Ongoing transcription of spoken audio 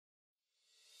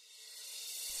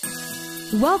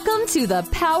Welcome to the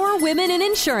Power Women in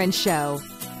Insurance Show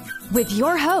with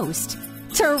your host,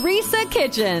 Teresa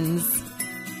Kitchens.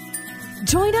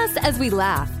 Join us as we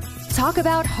laugh, talk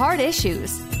about hard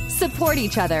issues, support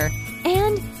each other,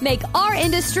 and make our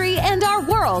industry and our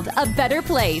world a better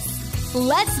place.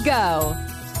 Let's go.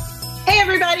 Hey,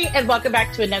 everybody, and welcome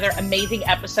back to another amazing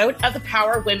episode of the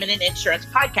Power Women in Insurance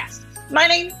podcast. My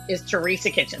name is Teresa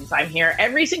Kitchens. I'm here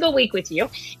every single week with you,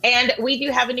 and we do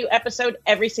have a new episode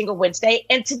every single Wednesday.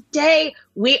 And today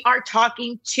we are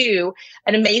talking to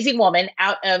an amazing woman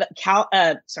out of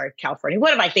California.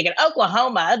 What am I thinking?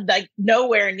 Oklahoma, like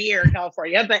nowhere near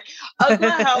California, but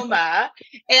Oklahoma.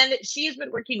 And she's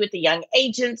been working with the young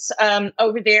agents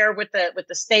over there with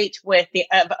the state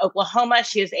of Oklahoma.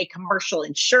 She is a commercial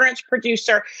insurance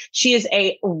producer. She is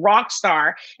a rock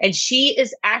star, and she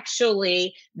is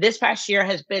actually this past year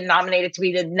has been nominated to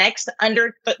be the next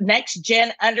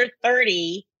gen under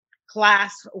 30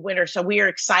 class winner. So we are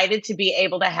excited to be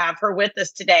able to have her with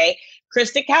us today.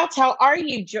 Krista Couts, how are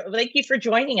you? Thank you for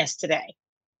joining us today.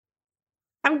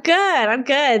 I'm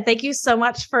good. Thank you so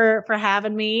much for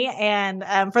having me. And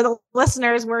for the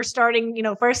listeners, we're starting,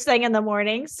 first thing in the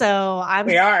morning. So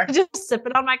we are just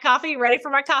sipping on my coffee, ready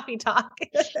for my coffee talk.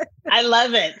 I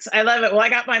love it. Well, I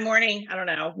got my morning,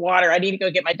 water. I need to go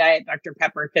get my Diet Dr.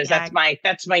 Pepper because that's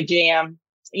my jam.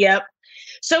 Yep.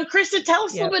 So Krista, tell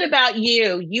us a little bit about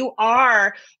you. You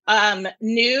are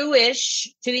newish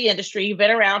to the industry. You've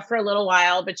been around for a little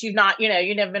while, but you've not,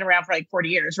 you've never been around for like 40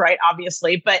 years, right?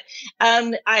 Obviously. But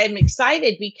I'm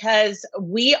excited because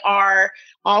we are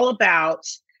all about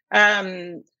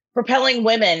propelling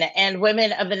women and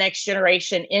women of the next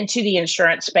generation into the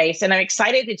insurance space. And I'm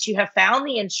excited that you have found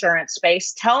the insurance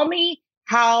space. Tell me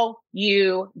how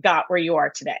you got where you are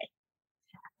today.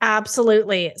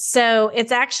 Absolutely. So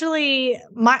it's actually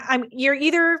you're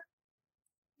either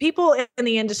people in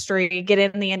the industry get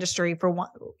in the industry for one,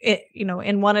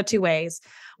 in one of two ways.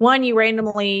 One, you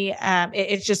randomly,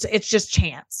 it's just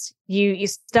chance. You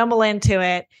stumble into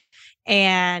it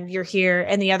and you're here.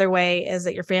 And the other way is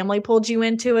that your family pulled you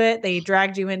into it. They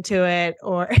dragged you into it,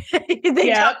 or they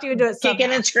talked you into it somehow.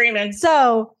 Kicking and screaming.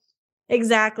 So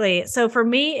exactly. So for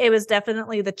me, it was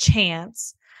definitely the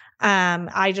chance.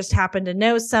 I just happened to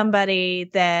know somebody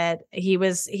that he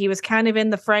was kind of in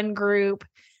the friend group,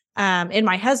 in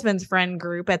my husband's friend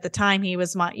group at the time. He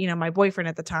was my boyfriend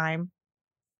at the time.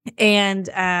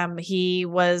 And, he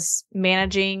was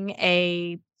managing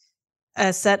a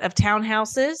set of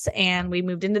townhouses, and we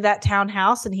moved into that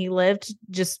townhouse, and he lived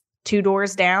just 2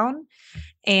 doors down.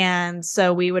 And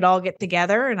so we would all get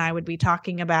together, and I would be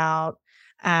talking about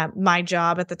my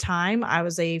job at the time. I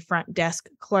was a front desk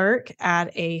clerk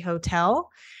at a hotel,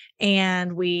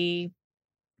 and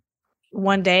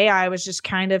one day I was just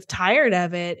kind of tired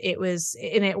of it. It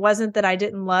wasn't that I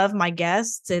didn't love my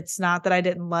guests. It's not that I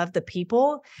didn't love the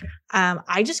people.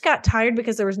 I just got tired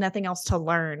because there was nothing else to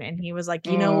learn. And he was like,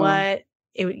 you know what?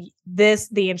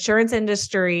 The insurance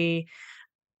industry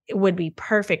would be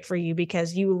perfect for you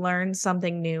because you learn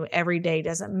something new every day.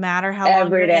 Doesn't matter how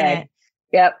long you're in it.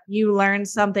 Yep. You learn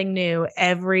something new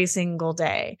every single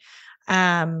day,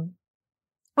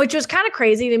 which was kind of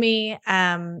crazy to me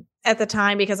at the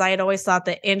time, because I had always thought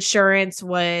that insurance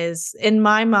was, in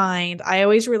my mind, I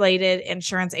always related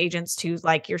insurance agents to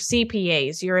like your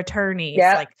CPAs, your attorneys,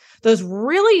 like those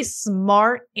really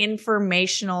smart,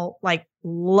 informational, like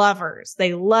lovers.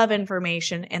 They love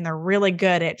information and they're really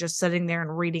good at just sitting there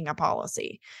and reading a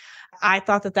policy. I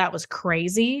thought that was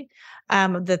crazy.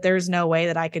 That there's no way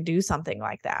that I could do something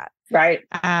like that. Right.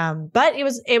 But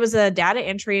it was a data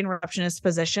entry and receptionist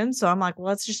position. So I'm like, well,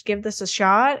 let's just give this a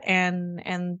shot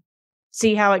and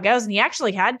see how it goes. And he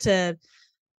actually had to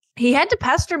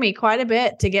pester me quite a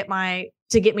bit to get me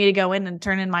to go in and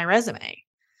turn in my resume.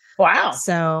 Wow.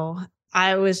 So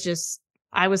I was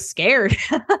scared.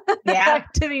 Yeah.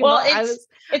 To be well, honest,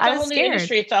 it's a whole new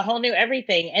industry. It's a whole new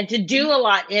everything. And to do a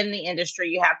lot in the industry,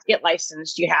 you have to get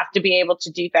licensed. You have to be able to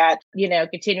do that,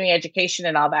 continuing education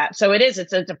and all that. So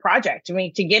it's a project. I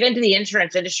mean, to get into the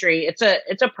insurance industry, it's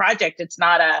a project. It's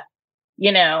not a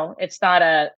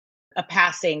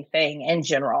passing thing in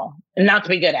general, and not to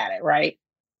be good at it. Right.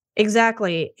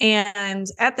 Exactly. And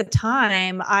at the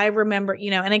time, I remember,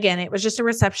 and again, it was just a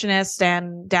receptionist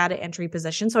and data entry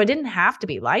position. So I didn't have to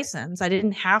be licensed. I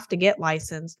didn't have to get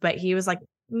licensed, but he was like,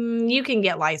 you can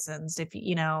get licensed if,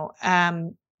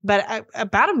 but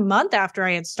about a month after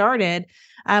I had started,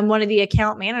 one of the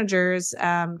account managers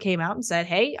came out and said,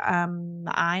 hey,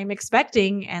 I'm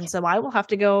expecting. And so I will have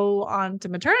to go on to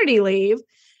maternity leave.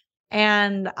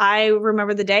 And I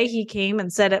remember the day he came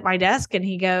and sat at my desk and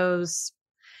he goes,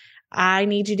 I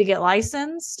need you to get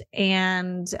licensed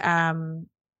and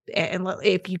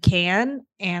if you can.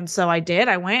 And so I did.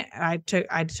 I went, I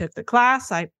took the class,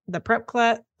 the prep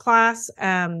class.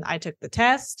 I took the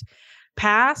test,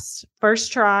 passed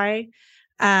first try.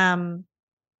 And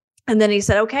then he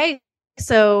said, okay,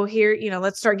 so here,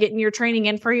 let's start getting your training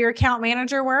in for your account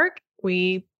manager work.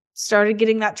 We started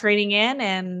getting that training in,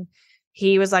 and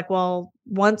he was like, well,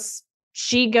 once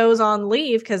she goes on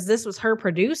leave, because this was her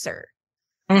producer.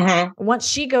 Mm-hmm. Once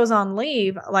she goes on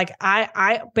leave, like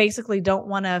I basically don't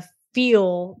want to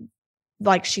feel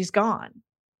like she's gone.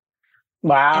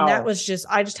 Wow. And that was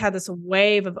I just had this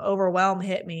wave of overwhelm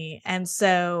hit me. And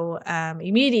so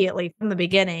immediately from the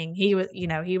beginning, he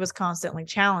was constantly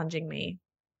challenging me.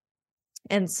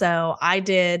 And so I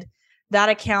did that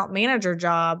account manager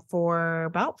job for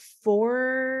about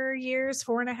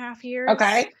 4.5 years.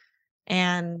 Okay.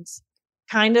 And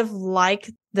kind of like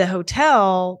the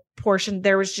hotel portion,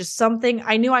 there was just something,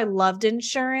 I knew I loved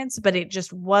insurance, but it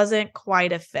just wasn't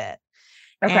quite a fit.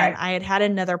 Okay. And I had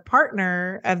another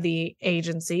partner of the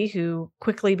agency who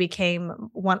quickly became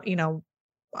one,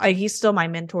 he's still my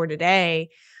mentor today,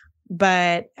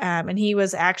 but, and he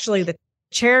was actually the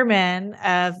chairman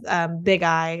of Big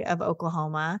Eye of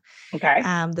Oklahoma. Okay.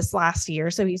 This last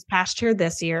year. So he's passed here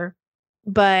this year,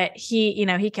 but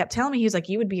he kept telling me, he was like,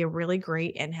 you would be a really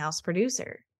great in-house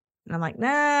producer. And I'm like, no.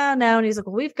 And he's like,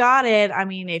 well, we've got it. I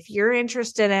mean, if you're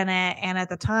interested in it. And at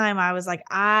the time I was like,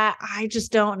 I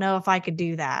just don't know if I could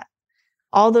do that.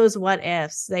 All those what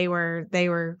ifs, they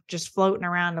were just floating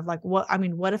around of like,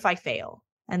 what if I fail?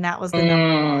 And that was the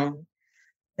number one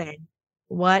thing.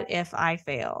 What if I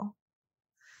fail?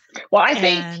 Well, I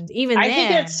think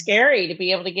it's scary to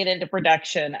be able to get into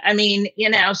production. I mean,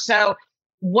 so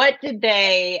what did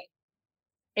they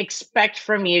expect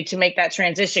from you to make that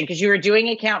transition? Because you were doing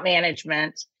account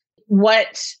management.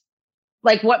 What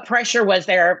pressure was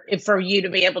there for you to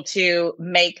be able to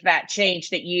make that change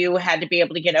that you had to be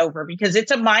able to get over? Because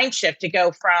it's a mind shift to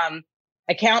go from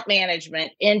account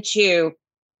management into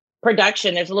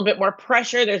production. There's a little bit more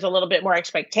pressure. There's a little bit more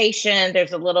expectation.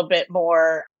 There's a little bit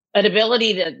more an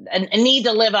ability to a need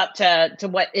to live up to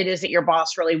what it is that your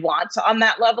boss really wants on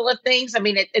that level of things. I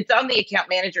mean, it's on the account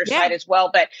manager side as well,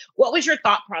 but what was your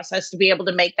thought process to be able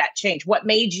to make that change? What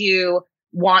made you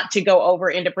want to go over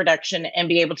into production and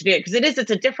be able to do it? Because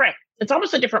it's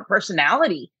almost a different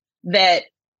personality that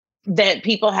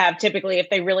people have typically if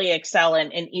they really excel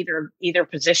in either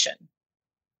position.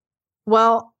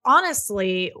 Well,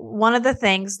 honestly, one of the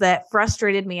things that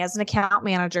frustrated me as an account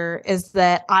manager is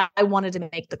that I wanted to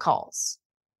make the calls.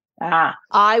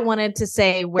 I wanted to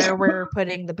say where we're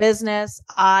putting the business.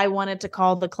 I wanted to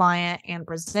call the client and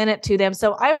present it to them.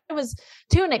 So I was,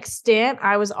 to an extent,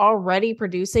 I was already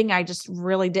producing. I just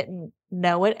really didn't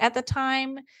know it at the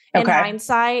time. In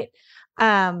hindsight,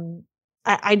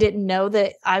 I didn't know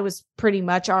that I was pretty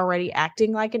much already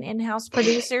acting like an in-house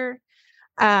producer.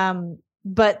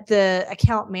 But the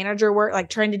account manager work, like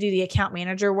trying to do the account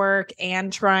manager work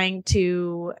and trying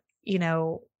to,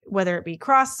 whether it be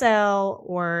cross-sell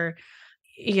or,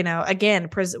 again,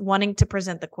 wanting to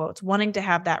present the quotes, wanting to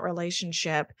have that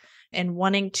relationship and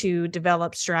wanting to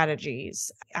develop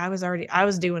strategies. I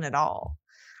was doing it all.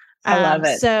 I love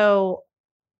it. So,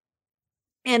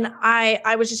 and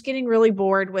I was just getting really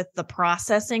bored with the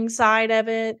processing side of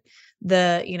it.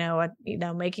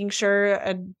 Making sure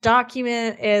a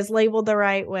document is labeled the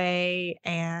right way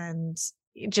and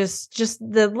just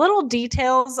the little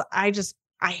details. I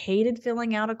hated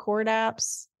filling out Accord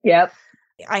apps. Yep.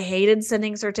 I hated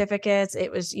sending certificates.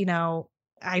 It was,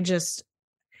 I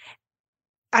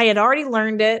had already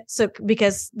learned it. So,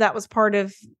 because that was part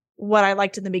of what I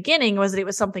liked in the beginning was that it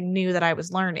was something new that I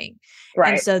was learning.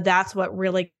 Right. And so that's what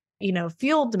really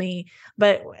fueled me.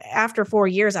 But after 4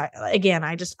 years, I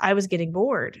was getting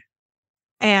bored.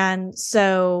 And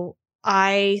so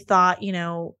I thought,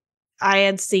 I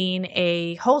had seen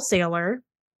a wholesaler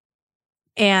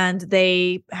and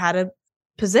they had a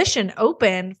position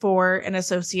open for an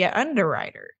associate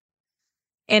underwriter.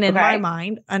 And in my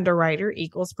mind, underwriter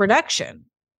equals production.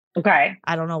 Okay.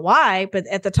 I don't know why, but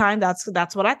at the time that's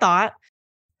what I thought.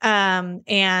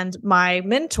 And my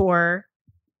mentor,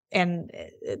 and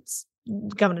it's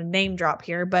going to name drop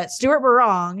here, but Stuart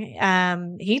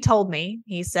Barong, he told me,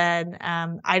 he said,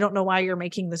 I don't know why you're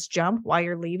making this jump, why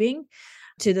you're leaving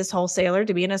to this wholesaler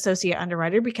to be an associate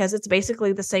underwriter, because it's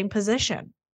basically the same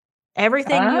position.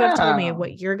 Everything you have told me of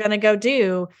what you're going to go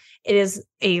do, it is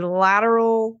a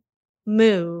lateral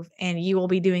move and you will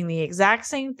be doing the exact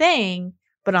same thing,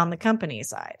 but on the company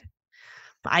side.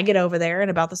 I get over there and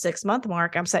about the 6-month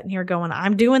mark, I'm sitting here going,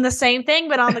 I'm doing the same thing,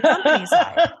 but on the company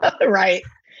side.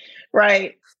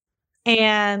 Right.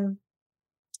 And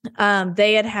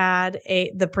they had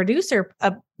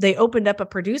they opened up a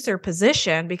producer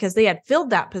position because they had filled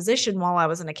that position while I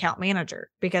was an account manager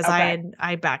because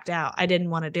I backed out. I didn't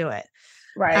want to do it.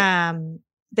 Right.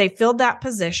 They filled that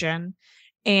position,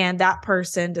 and that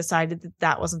person decided that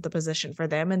that wasn't the position for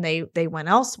them, and they went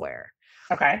elsewhere.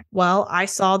 Okay. Well, I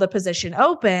saw the position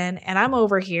open, and I'm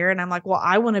over here and I'm like, well,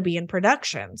 I want to be in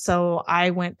production. So I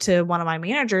went to one of my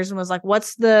managers and was like,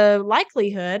 what's the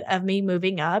likelihood of me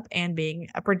moving up and being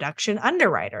a production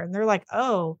underwriter? And they're like,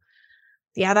 oh,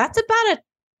 yeah, that's about a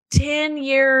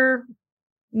 10-year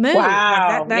move.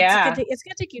 Wow. It's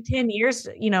going to take you 10 years,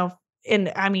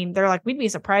 and I mean, they're like, we'd be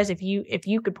surprised if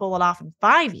you could pull it off in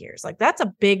 5 years. Like, that's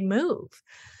a big move.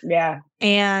 Yeah.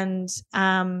 And,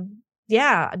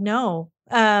 no,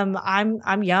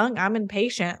 I'm young. I'm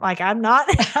impatient. Like, I'm not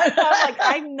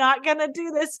going to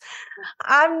do this.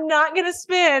 I'm not going to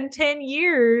spend 10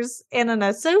 years in an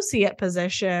associate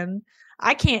position.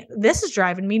 I can't, this is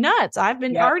driving me nuts. I've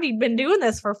already been doing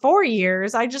this for 4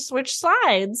 years. I just switched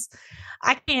sides.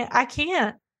 I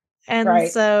can't. And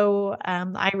so,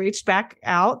 I reached back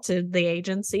out to the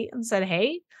agency and said,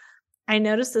 hey, I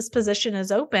noticed this position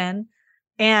is open.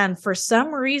 And for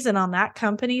some reason on that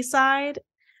company side,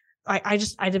 I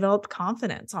developed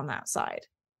confidence on that side.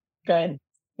 Good.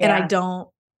 Yeah. And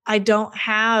I don't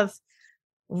have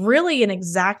really an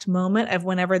exact moment of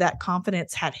whenever that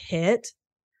confidence had hit.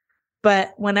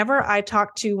 But whenever I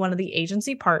talked to one of the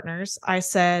agency partners, I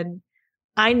said,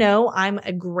 I know I'm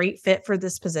a great fit for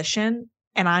this position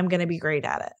and I'm going to be great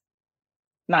at it.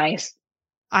 Nice.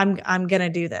 I'm going to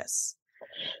do this.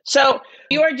 So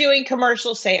you are doing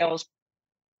commercial sales,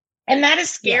 and that is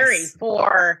scary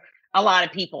for a lot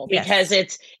of people because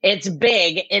it's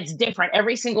big, it's different.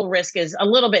 Every single risk is a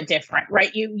little bit different,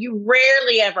 right? You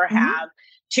rarely ever have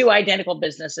two identical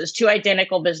businesses, two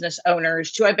identical business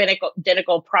owners, two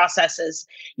identical processes,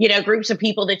 groups of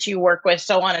people that you work with,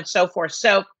 so on and so forth.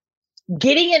 So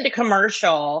getting into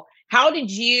commercial, how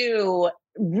did you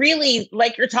really,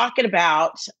 like you're talking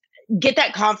about, get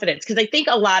that confidence? Because I think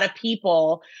a lot of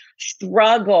people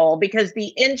struggle because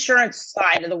the insurance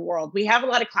side of the world, we have a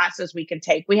lot of classes we can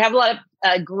take. We have a lot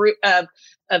of group of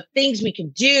things we can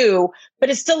do, but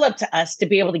it's still up to us to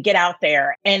be able to get out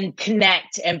there and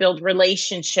connect and build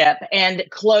relationship and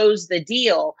close the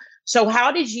deal. So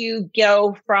how did you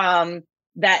go from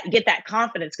that, get that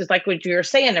confidence? Because like what you were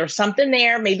saying, there was something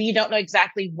there. Maybe you don't know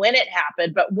exactly when it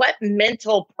happened, but what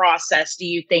mental process do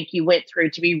you think you went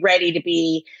through to be ready to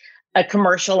be a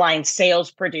commercial line sales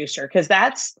producer? Because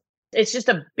it's just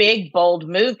a big, bold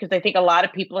move, because I think a lot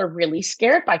of people are really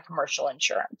scared by commercial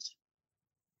insurance.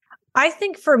 I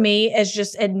think for me, it's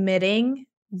just admitting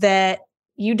that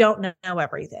you don't know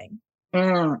everything.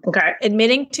 Okay.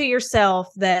 Admitting to yourself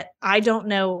that I don't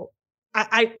know.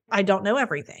 I don't know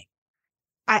everything.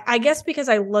 I guess because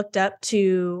I looked up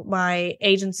to my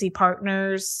agency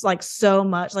partners, like so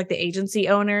much, like the agency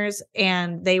owners,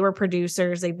 and they were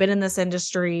producers. They've been in this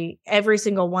industry, every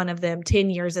single one of them, 10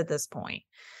 years at this point.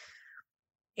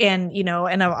 And,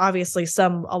 and obviously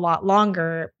some a lot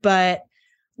longer, but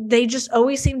they just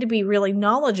always seem to be really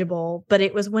knowledgeable. But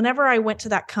it was whenever I went to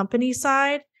that company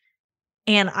side,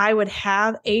 and I would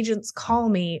have agents call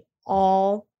me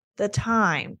all the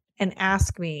time and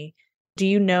ask me, do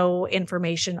you know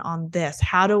information on this?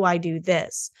 How do I do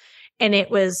this? And it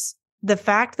was the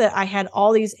fact that I had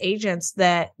all these agents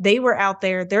that they were out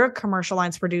there, they're a commercial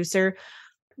lines producer.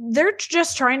 They're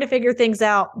just trying to figure things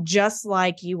out just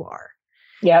like you are.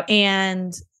 Yep.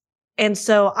 And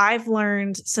so I've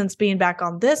learned since being back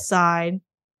on this side,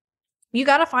 you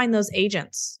got to find those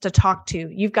agents to talk to.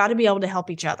 You've got to be able to help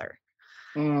each other.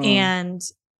 And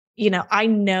I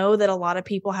know that a lot of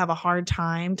people have a hard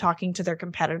time talking to their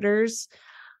competitors,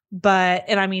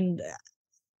 and I mean,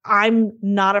 I'm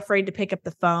not afraid to pick up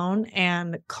the phone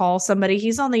and call somebody.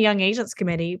 He's on the Young Agents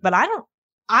Committee, but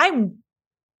I'm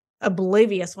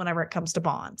oblivious whenever it comes to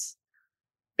bonds.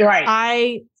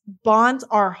 Right. Bonds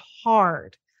are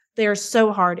hard. They're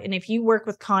so hard. And if you work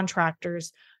with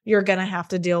contractors, you're going to have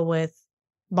to deal with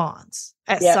bonds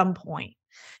at some point.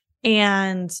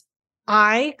 And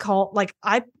I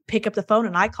pick up the phone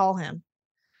and I call him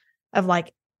of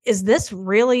like, is it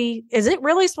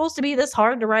really supposed to be this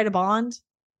hard to write a bond?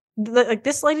 Like,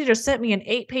 this lady just sent me an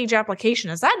 8-page application.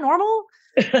 Is that normal?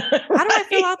 How do I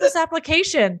fill out this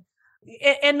application?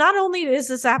 And not only is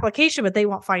this application, but they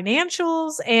want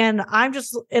financials. And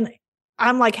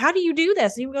I'm like, how do you do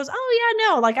this? And he goes, oh yeah,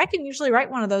 no, like I can usually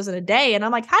write one of those in a day. And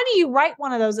I'm like, how do you write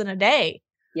one of those in a day?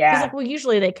 Yeah. He's like, well,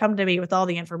 usually they come to me with all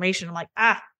the information. I'm like,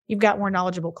 you've got more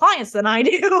knowledgeable clients than I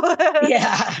do.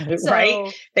 Yeah.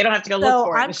 Right. They don't have to go look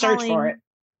for it and search for it.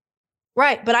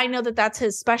 Right. But I know that that's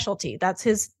his specialty. That's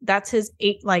his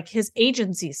his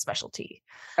agency specialty.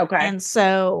 Okay. And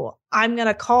so I'm going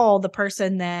to call the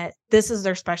person that this is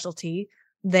their specialty.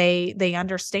 They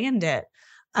understand it.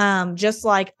 Just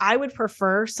like I would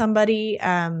prefer somebody,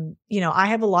 I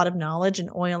have a lot of knowledge in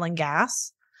oil and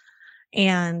gas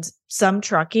and some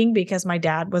trucking because my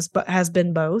dad has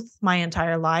been both my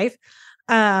entire life.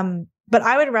 But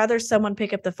I would rather someone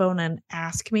pick up the phone and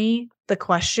ask me the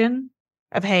question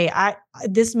of, hey,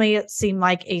 this may seem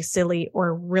like a silly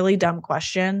or really dumb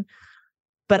question,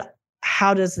 but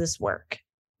how does this work?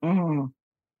 Mm-hmm.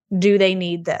 Do they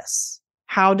need this?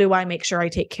 How do I make sure I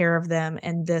take care of them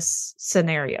in this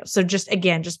scenario? So just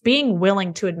being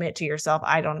willing to admit to yourself,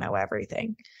 I don't know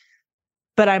everything,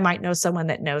 but I might know someone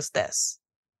that knows this.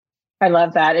 I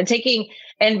love that.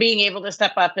 And being able to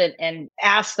step up and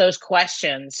ask those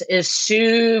questions is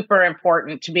super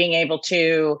important to being able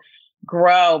to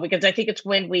grow, because I think it's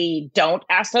when we don't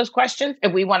ask those questions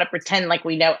and we want to pretend like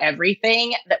we know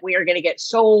everything that we are going to get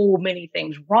so many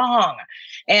things wrong,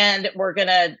 and we're going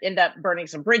to end up burning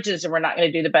some bridges, and we're not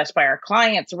going to do the best by our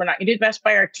clients, and we're not going to do the best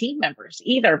by our team members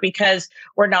either, because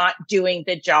we're not doing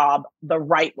the job the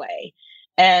right way.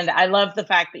 And I love the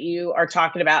fact that you are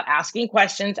talking about asking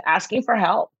questions, asking for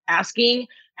help, asking,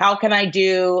 how can I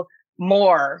do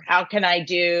more? How can I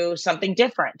do something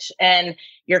different? And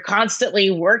you're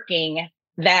constantly working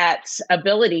that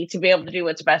ability to be able to do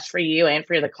what's best for you and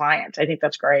for the client. I think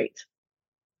that's great.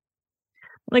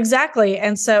 Exactly.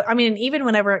 And so, I mean, even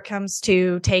whenever it comes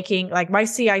to taking like my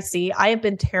CIC, I have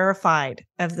been terrified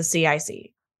of the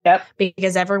CIC. Yep.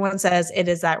 Because everyone says it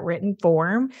is that written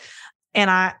form. And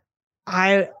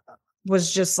I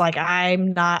was just like,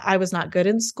 I was not good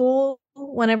in school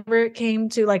whenever it came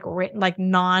to like written, like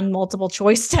non-multiple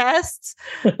choice tests.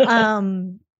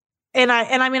 And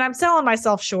I mean, I'm selling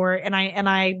myself short, and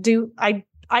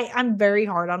I'm very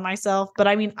hard on myself, but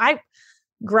I mean, I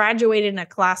graduated in a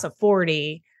class of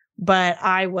 40, but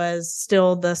I was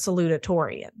still the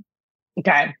salutatorian.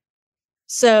 Okay.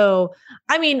 So,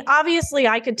 I mean, obviously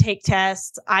I could take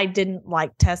tests. I didn't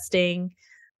like testing.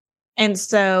 And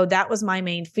so that was my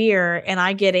main fear. And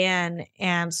I get in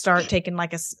and start taking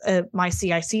like my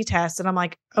CIC test. And I'm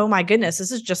like, oh my goodness,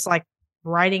 this is just like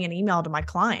writing an email to my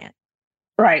client.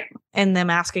 Right. And them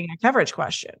asking a coverage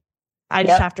question. I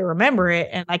just have to remember it,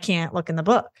 and I can't look in the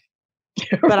book.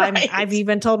 But right. I mean, I've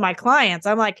even told my clients,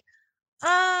 I'm like,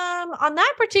 on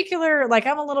that particular, like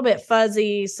I'm a little bit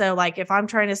fuzzy. So like if I'm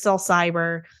trying to sell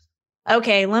cyber,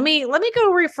 okay, let me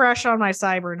go refresh on my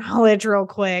cyber knowledge real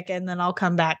quick, and then I'll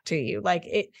come back to you. Like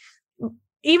it,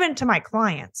 even to my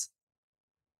clients,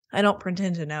 I don't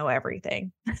pretend to know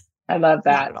everything. I love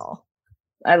that. Not at all.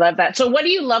 I love that. So what do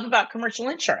you love about commercial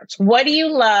insurance? What do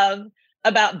you love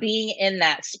about being in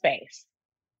that space?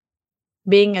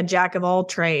 Being a jack of all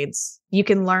trades. You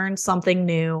can learn something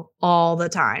new all the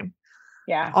time.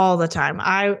 Yeah. All the time.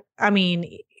 I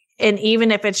mean, and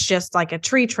even if it's just like a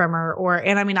tree trimmer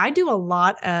and I mean, I do a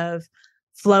lot of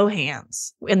flow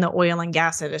hands in the oil and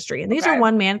gas industry. And these are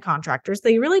one-man contractors.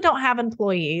 They really don't have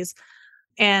employees.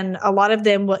 And a lot of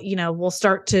them will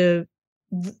start to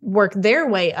work their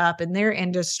way up in their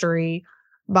industry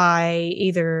by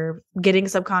either getting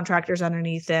subcontractors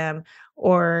underneath them,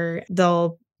 or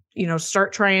they'll,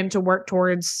 start trying to work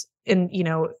towards an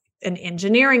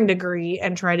engineering degree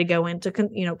and try to go into,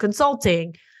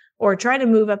 consulting, or try to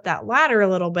move up that ladder a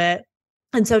little bit.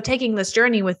 And so taking this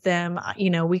journey with them,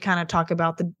 we kind of talk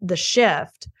about the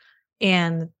shift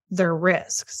and their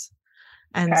risks.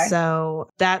 And so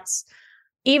that's,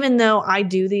 even though I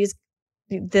do this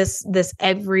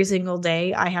every single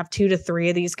day, I have 2 to 3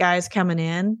 of these guys coming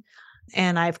in,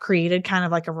 and I've created kind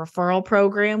of like a referral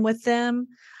program with them.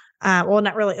 Well,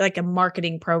 not really like a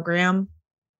marketing program.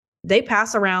 They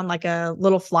pass around like a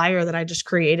little flyer that I just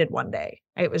created one day.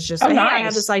 It was just, hey, nice. I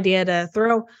have this idea to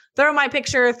throw my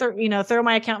picture, throw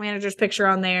my account manager's picture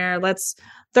on there. Let's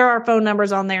throw our phone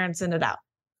numbers on there and send it out.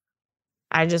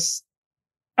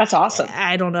 That's awesome.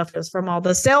 I don't know if it was from all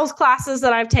the sales classes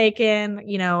that I've taken,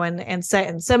 and set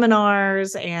in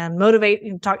seminars and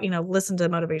listen to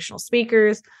motivational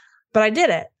speakers, but I did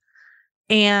it,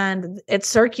 and it's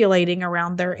circulating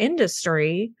around their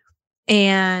industry.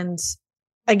 And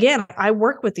again, I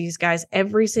work with these guys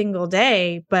every single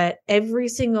day, but every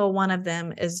single one of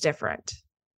them is different.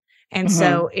 And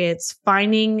so it's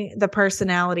finding the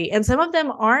personality, and some of them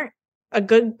aren't a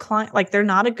good client. Like they're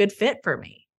not a good fit for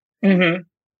me. Mm-hmm.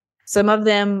 Some of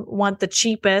them want the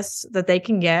cheapest that they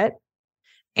can get,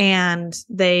 and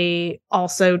they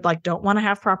also like don't want to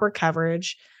have proper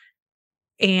coverage,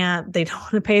 and they don't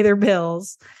want to pay their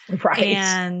bills. Right.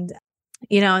 And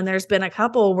and there's been a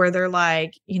couple where they're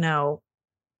like,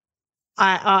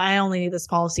 I only need this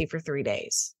policy for 3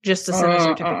 days just to send a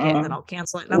certificate and then I'll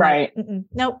cancel it. And I'm like,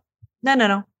 nope,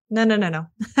 no.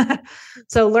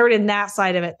 So learning that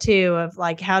side of it too, of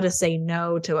like how to say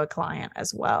no to a client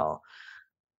as well.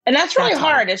 And that's really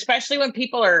hard, especially when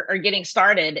people are getting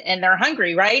started and they're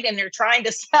hungry, right? And they're trying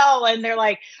to sell and they're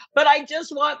like, but I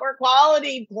just want more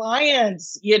quality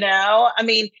clients, I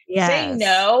mean, saying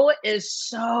no is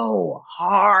so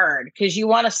hard because you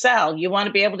want to sell, you want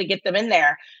to be able to get them in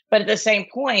there. But at the same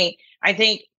point, I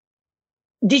think,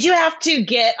 did you have to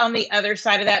get on the other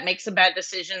side of that, make some bad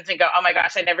decisions and go, oh my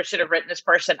gosh, I never should have written this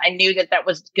person. I knew that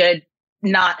was good,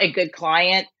 not a good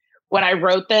client when I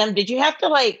wrote them. Did you have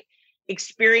to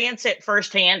experience it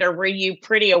firsthand, or were you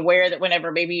pretty aware that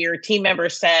whenever maybe your team member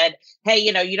said, hey,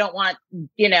 you don't want,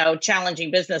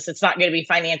 challenging business, it's not going to be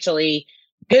financially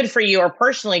good for you or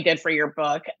personally good for your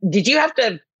book? Did you have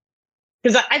to,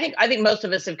 because I think most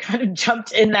of us have kind of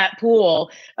jumped in that pool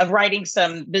of writing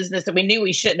some business that we knew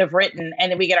we shouldn't have written,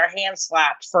 and then we get our hands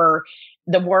slapped for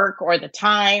the work or the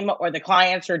time, or the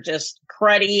clients are just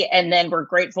cruddy, and then we're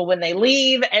grateful when they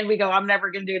leave and we go, I'm never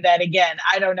going to do that again.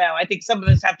 I don't know. I think some of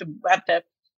us have to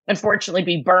unfortunately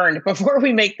be burned before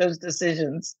we make those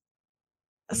decisions.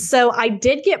 So I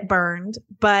did get burned,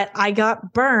 but I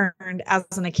got burned as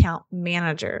an account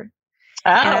manager.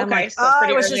 Oh, and I'm okay. like,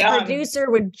 I wish this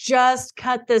producer would just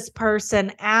cut this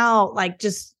person out. Like,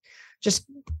 just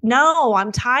no,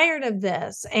 I'm tired of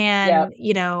this. And,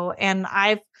 and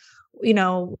I've,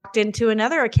 walked into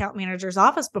another account manager's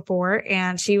office before,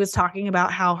 and she was talking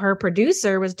about how her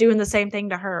producer was doing the same thing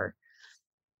to her.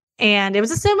 And it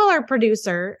was a similar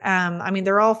producer. I mean,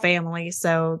 they're all family,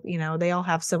 so, they all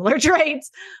have similar traits.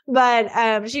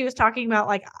 But she was talking about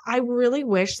I really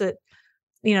wish that,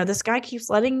 this guy keeps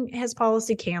letting his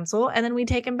policy cancel, and then we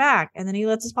take him back, and then he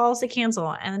lets his policy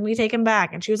cancel, and then we take him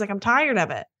back. And she was like, I'm tired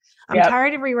of it. I'm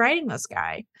tired of rewriting this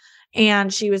guy.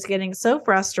 And she was getting so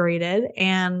frustrated,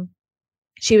 and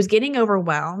she was getting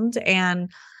overwhelmed.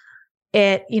 And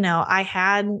I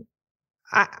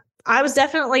was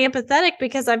definitely empathetic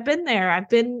because I've been there. I've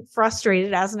been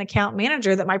frustrated as an account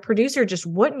manager that my producer just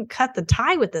wouldn't cut the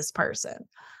tie with this person.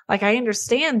 I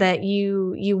understand that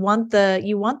you want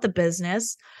the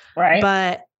business, right?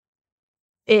 But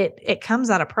it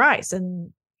comes at a price,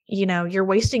 and you're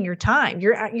wasting your time.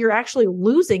 You're actually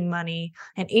losing money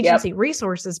and agency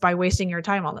resources by wasting your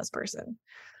time on this person.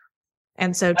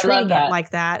 And so treating it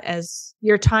like that, as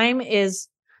your time is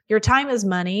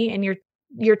money, and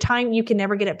your time, you can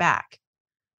never get it back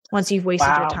once you've wasted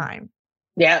your time.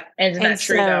 Yeah. Isn't that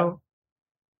true though?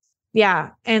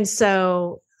 Yeah. And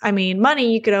so, I mean,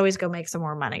 money, you could always go make some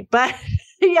more money, but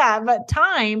but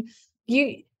time,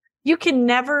 you can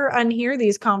never unhear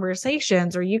these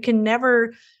conversations, or you can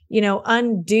never,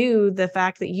 undo the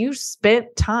fact that you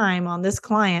spent time on this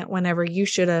client whenever you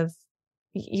should have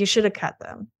cut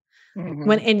them.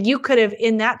 Mm-hmm. And you could have,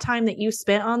 in that time that you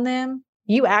spent on them,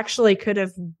 you actually could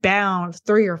have bound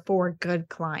 3 or 4 good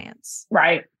clients.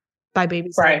 Right. By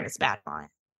babysitting this bad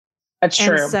client. That's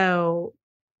true. And so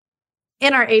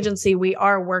in our agency, we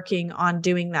are working on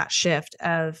doing that shift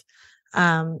of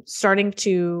starting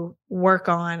to work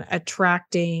on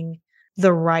attracting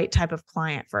the right type of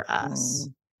client for us.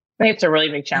 I think it's a really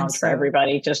big challenge for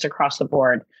everybody, just across the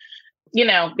board.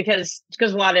 Because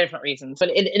a lot of different reasons, but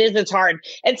it's hard.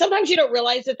 And sometimes you don't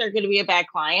realize that they're going to be a bad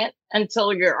client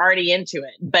until you're already into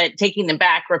it. But taking them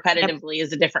back repetitively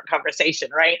is a different conversation,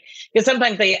 right? Because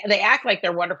sometimes they act like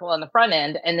they're wonderful on the front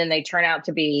end, and then they turn out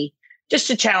to be just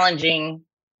a challenging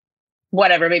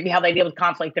whatever, maybe how they deal with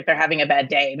conflict if they're having a bad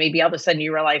day. Maybe all of a sudden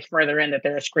you realize further in that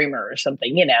they're a screamer or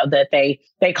something, that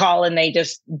they call and they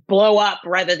just blow up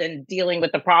rather than dealing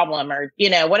with the problem, or,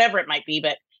 whatever it might be.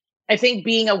 But I think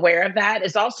being aware of that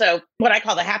is also what I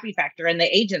call the happy factor in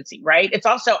the agency, right? It's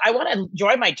also, I want to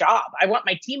enjoy my job. I want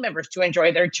my team members to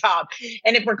enjoy their job.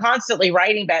 And if we're constantly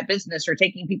writing bad business or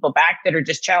taking people back that are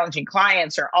just challenging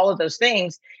clients or all of those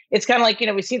things, it's kind of like,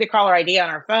 we see the caller ID on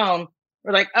our phone.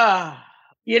 We're like,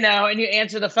 and you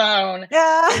answer the phone.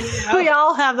 Yeah, we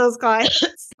all have those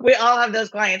clients. We all have those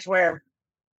clients where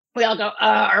we all go,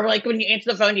 or like when you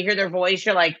answer the phone, you hear their voice,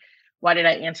 you're like, why did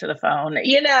I answer the phone? And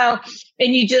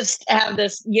you just have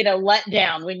this,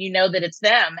 letdown when you know that it's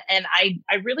them. And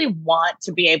I really want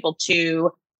to be able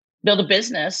to build a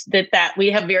business that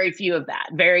we have very few of that,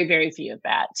 very, very few of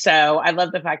that. So I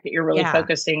love the fact that you're really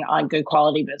focusing on good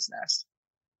quality business.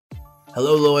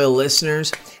 Hello, loyal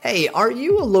listeners. Hey, are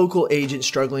you a local agent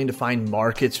struggling to find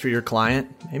markets for your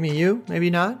client? Maybe you, maybe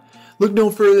not. Look no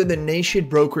further than Nation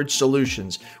Brokerage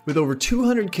Solutions. With over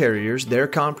 200 carriers, their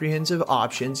comprehensive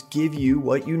options give you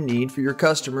what you need for your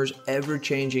customers'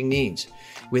 ever-changing needs.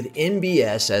 With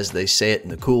NBS, as they say it in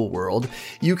the cool world,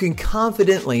 you can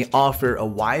confidently offer a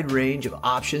wide range of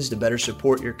options to better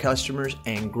support your customers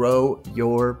and grow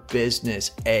your business,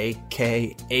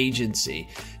 aka agency.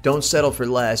 Don't settle for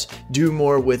less. Do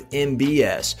more with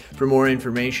NBS. For more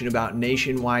information about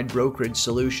nationwide brokerage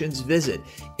solutions, visit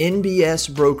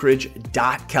nbsbrokerage.com.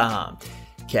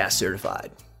 CAS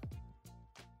certified.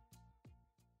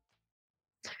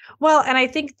 Well, and I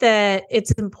think that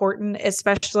it's important,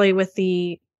 especially with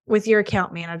your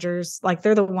account managers, like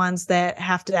they're the ones that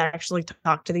have to actually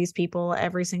talk to these people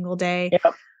every single day.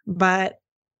 Yep. But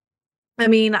I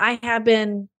mean, I've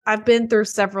been through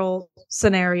several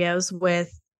scenarios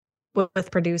with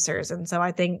producers. And so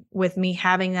I think with me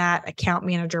having that account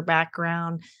manager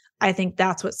background, I think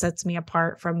that's what sets me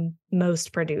apart from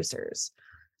most producers.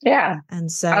 Yeah. And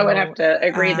so I would have to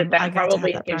agree that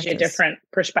probably that gives you a different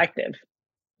perspective.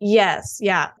 Yes.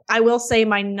 Yeah. I will say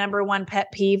my number one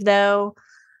pet peeve, though,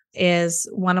 is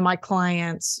one of my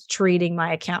clients treating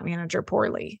my account manager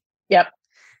poorly. Yep.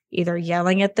 Either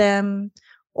yelling at them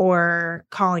or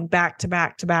calling back to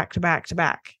back to back to back to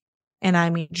back. And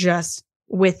I mean, just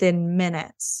within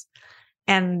minutes.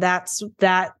 And that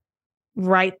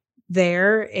right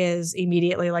there is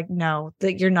immediately like, no,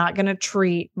 that you're not going to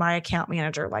treat my account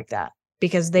manager like that,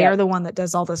 because they are the one that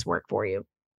does all this work for you.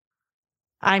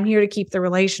 I'm here to keep the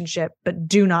relationship, but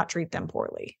do not treat them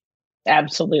poorly.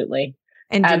 Absolutely.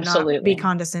 And do not be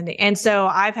condescending. And so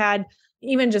I've had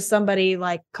even just somebody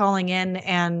like calling in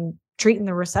and treating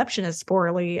the receptionist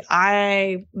poorly.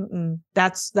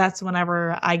 That's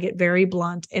whenever I get very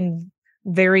blunt and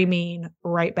very mean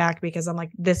right back, because I'm like,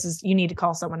 you need to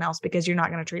call someone else, because you're not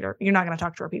going to treat her. You're not going to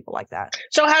talk to her people like that.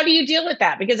 So how do you deal with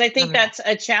that? Because I think that's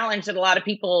a challenge that a lot of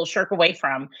people shirk away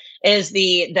from, is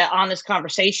the honest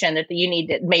conversation that you need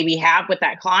to maybe have with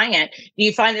that client. Do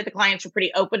you find that the clients are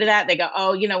pretty open to that? They go,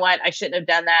 oh, you know what? I shouldn't have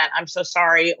done that. I'm so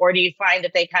sorry. Or do you find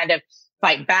that they kind of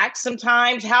fight back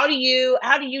sometimes? How do you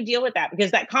deal with that? Because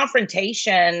that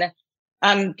confrontation,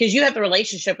 because you have the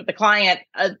relationship with the client.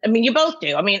 I mean, you both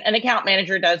do. I mean, an account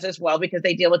manager does as well, because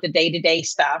they deal with the day-to-day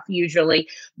stuff usually.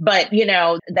 But,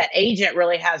 that agent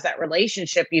really has that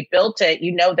relationship. You built it,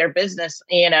 their business,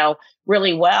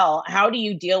 really well. How do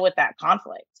you deal with that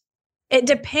conflict? It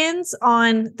depends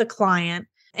on the client.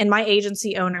 And my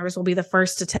agency owners will be the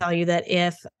first to tell you that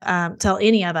tell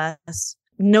any of us,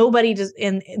 nobody does,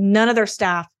 and none of their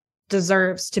staff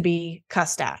deserves to be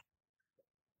cussed at.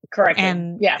 Correct.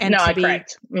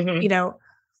 Correct. Mm-hmm.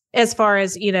 As far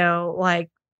as, like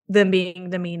them being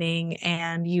demeaning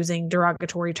and using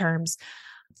derogatory terms.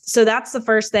 So that's the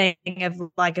first thing of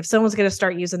like, if someone's going to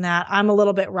start using that, I'm a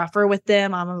little bit rougher with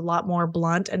them. I'm a lot more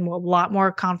blunt and a lot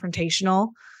more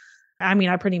confrontational. I mean,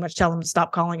 I pretty much tell them to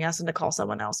stop calling us and to call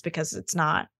someone else, because it's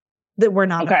not that we're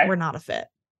not a fit.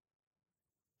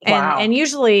 Wow. And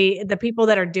usually the people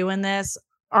that are doing this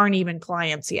aren't even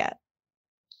clients yet.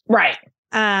 Right.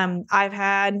 I've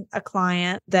had a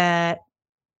client that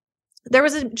there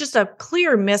was just a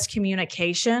clear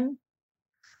miscommunication.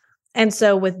 And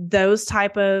so with those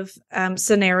type of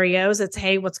scenarios, it's,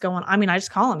 hey, what's going on? I mean, I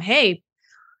just call them, hey,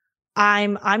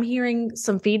 I'm hearing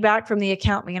some feedback from the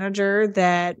account manager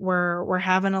that we're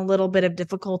having a little bit of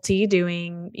difficulty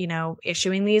doing,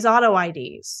 issuing these auto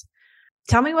IDs.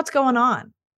 Tell me what's going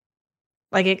on.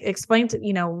 Like, explain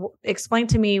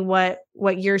to me what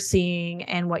you're seeing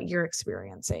and what you're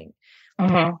experiencing.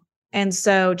 Mm-hmm. And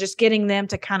so just getting them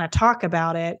to kind of talk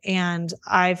about it. And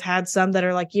I've had some that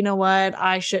are like, you know what?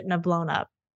 I shouldn't have blown up.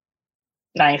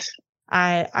 Nice.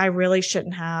 I really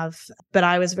shouldn't have, but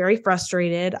I was very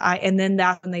frustrated. And then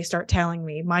that's when they start telling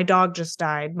me my dog just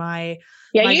died. My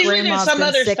usually there's some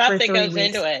other stuff that goes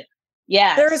into it.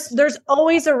 Yeah. There's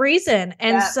always a reason.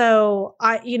 And so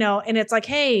and it's like,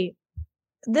 hey,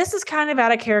 this is kind of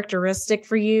out of characteristic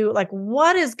for you. Like,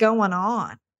 what is going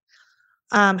on?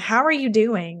 How are you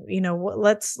doing?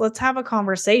 Let's have a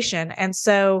conversation. And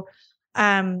so,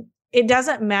 it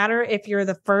doesn't matter if you're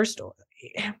the first,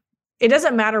 it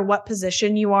doesn't matter what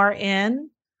position you are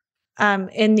in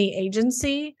the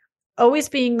agency, always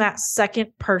being that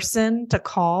second person to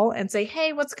call and say,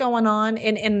 hey, what's going on?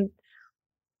 And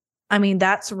I mean,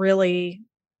 that's really,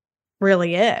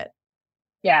 really it.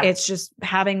 Yeah. It's just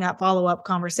having that follow-up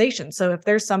conversation. So if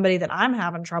there's somebody that I'm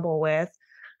having trouble with,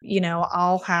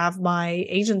 I'll have my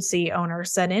agency owner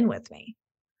set in with me.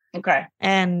 Okay.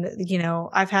 And,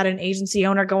 I've had an agency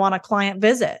owner go on a client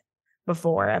visit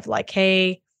before of like,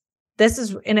 hey,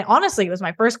 honestly, it was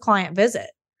my first client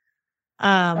visit.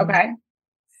 Okay.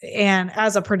 and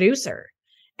as a producer.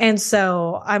 And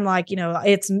so I'm like,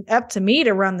 it's up to me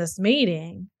to run this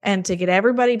meeting and to get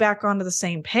everybody back onto the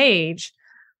same page.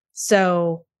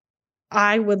 So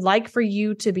I would like for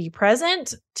you to be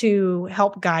present to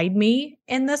help guide me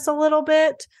in this a little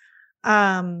bit.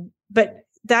 But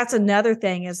that's another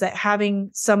thing, is that having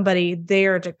somebody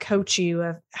there to coach you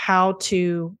of how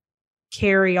to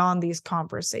carry on these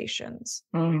conversations.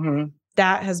 Mm-hmm.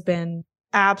 That has been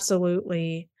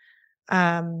absolutely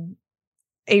one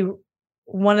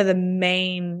of the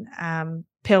main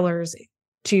pillars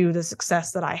to the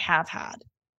success that I have had.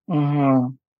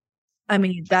 Mm-hmm. I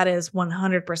mean, that is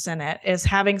 100% it, is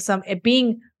having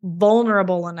being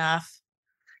vulnerable enough,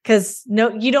 because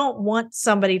you don't want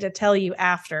somebody to tell you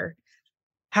after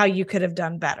how you could have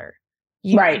done better.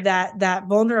 Right. That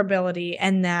vulnerability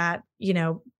and that,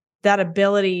 that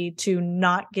ability to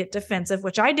not get defensive,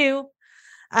 which I do.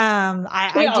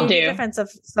 I do get defensive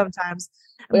sometimes,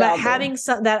 but having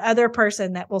that other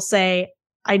person that will say,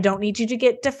 I don't need you to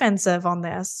get defensive on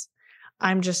this.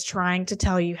 I'm just trying to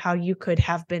tell you how you could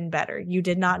have been better. You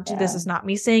did not do this. Is not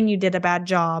me saying you did a bad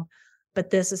job, but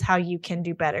this is how you can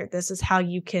do better. This is how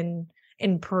you can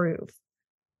improve.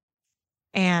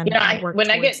 And when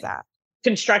I get that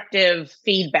constructive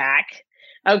feedback,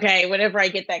 whenever I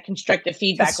get that constructive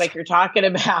feedback, like you're talking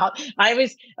about, my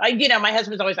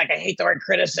husband's always like, I hate the word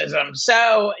criticism.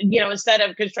 So, instead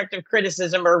of constructive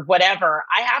criticism or whatever,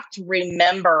 I have to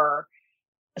remember,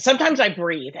 sometimes I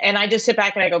breathe and I just sit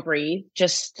back and I go, breathe,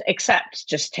 just accept,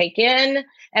 just take in.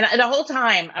 And the whole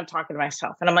time I'm talking to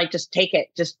myself and I'm like, just take it,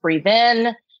 just breathe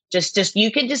in, just,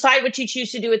 you can decide what you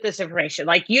choose to do with this information.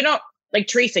 Like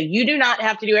Teresa, you do not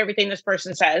have to do everything this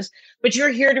person says, but you're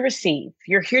here to receive.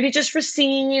 You're here to just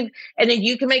receive. And then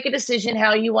you can make a decision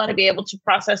how you want to be able to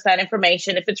process that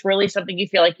information, if it's really something you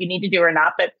feel like you need to do or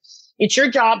not. But it's your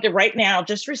job to right now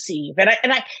just receive.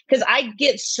 Because I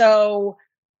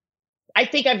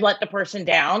think I've let the person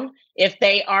down if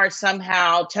they are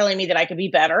somehow telling me that I could be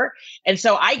better. And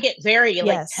so I get very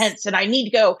tense and I need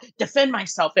to go defend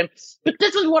myself. But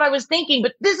this is what I was thinking,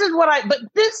 but this is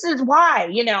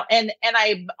why, and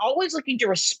I'm always looking to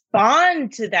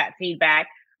respond to that feedback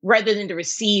rather than to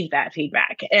receive that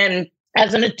feedback. And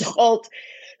as an adult,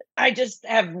 I just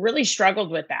have really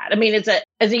struggled with that. I mean, as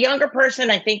a younger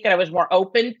person, I think that I was more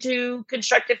open to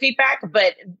constructive feedback,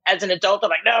 but as an adult, I'm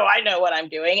like, no, I know what I'm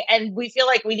doing. And we feel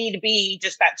like we need to be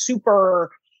just that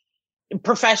super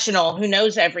professional who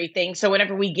knows everything. So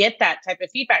whenever we get that type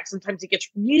of feedback, sometimes it gets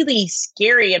really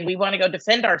scary and we want to go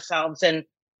defend ourselves. And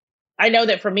I know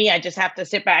that for me, I just have to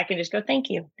sit back and just go, thank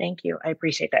you. I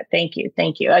appreciate that. Thank you.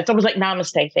 It's almost like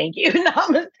namaste. Thank you.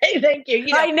 Namaste. Thank you.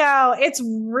 I know it's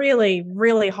really,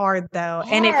 really hard though.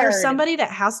 And if you're somebody that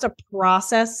has to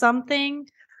process something,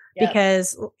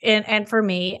 because, and for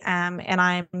me, and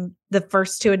I'm the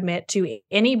first to admit to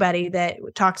anybody that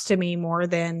talks to me more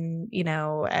than,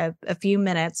 a few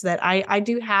minutes, that I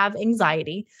do have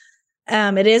anxiety.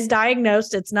 It is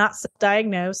diagnosed. It's not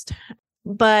diagnosed.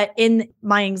 But in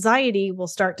my anxiety will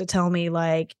start to tell me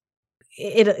like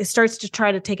it starts to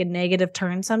try to take a negative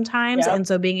turn sometimes. Yep. And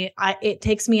so it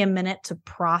takes me a minute to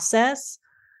process.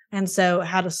 And so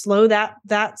how to slow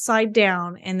that side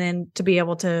down and then to be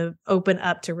able to open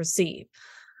up to receive.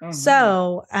 Mm-hmm.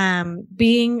 So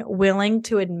being willing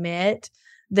to admit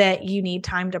that you need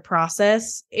time to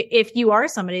process, if you are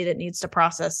somebody that needs to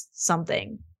process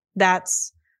something, that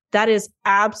is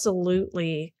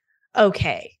absolutely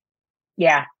okay.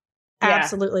 Yeah.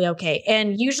 Absolutely okay.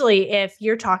 And usually if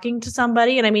you're talking to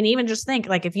somebody, and I mean, even just think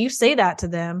like if you say that to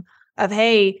them of,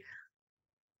 hey,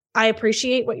 I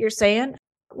appreciate what you're saying.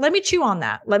 Let me chew on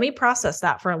that. Let me process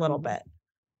that for a little bit.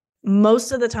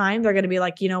 Most of the time they're going to be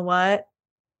like, you know what?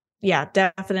 Yeah,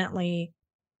 definitely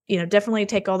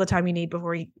take all the time you need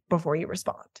before you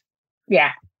respond.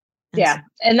 Yeah.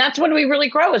 And that's when we really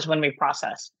grow, is when we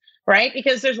process, right?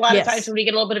 Because there's a lot of times when we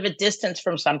get a little bit of a distance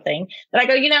from something that I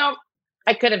go,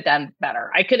 I could have done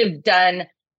better. I could have done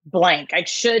blank.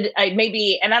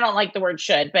 Maybe, and I don't like the word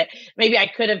should, but maybe I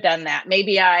could have done that.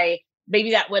 Maybe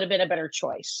that would have been a better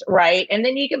choice. Right. And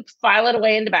then you can file it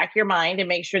away in the back of your mind and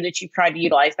make sure that you try to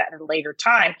utilize that at a later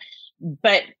time.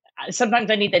 But sometimes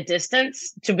I need the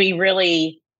distance to be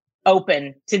really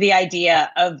open to the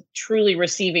idea of truly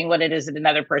receiving what it is that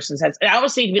another person says. And I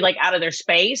almost need to be like out of their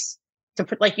space to,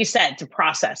 like you said, to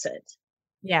process it.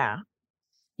 Yeah.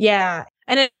 Yeah.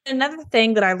 And another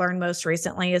thing that I learned most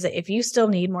recently is that if you still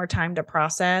need more time to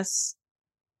process,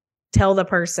 tell the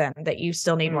person that you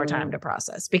still need more time to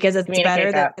process, because it's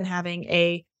better than having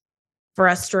a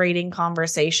frustrating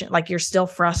conversation. Like you're still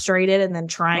frustrated and then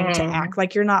trying to act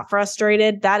like you're not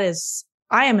frustrated. I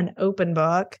am an open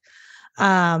book.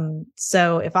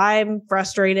 So if I'm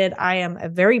frustrated, I am a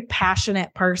very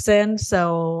passionate person.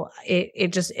 So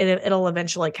it'll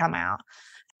eventually come out.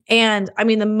 And I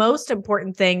mean, the most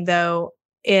important thing though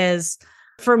is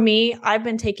for me, I've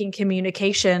been taking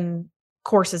communication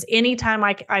courses. Anytime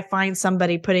I find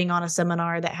somebody putting on a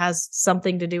seminar that has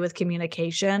something to do with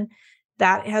communication,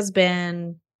 that has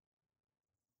been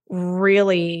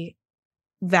really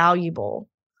valuable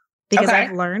because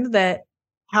I've learned that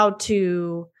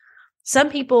some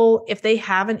people, if they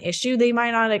have an issue, they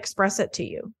might not express it to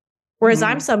you. Whereas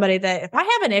I'm somebody that if I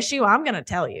have an issue, I'm going to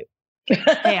tell you,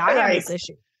 hey, I have this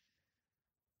issue.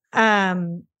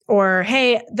 Or,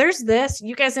 hey, there's this,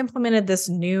 you guys implemented this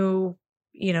new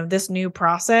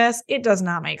process. It does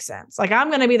not make sense. Like, I'm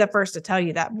going to be the first to tell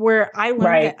you that, where I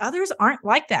learned that others aren't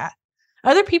like that.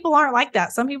 Other people aren't like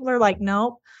that. Some people are like,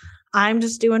 nope, I'm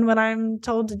just doing what I'm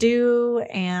told to do.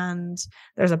 And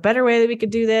there's a better way that we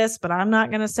could do this, but I'm not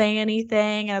going to say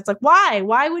anything. And it's like, why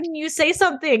wouldn't you say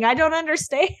something? I don't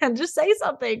understand. Just say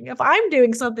something. If I'm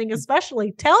doing something,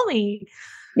 especially tell me,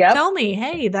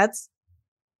 hey,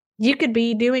 you could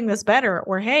be doing this better.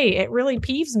 Or, hey, it really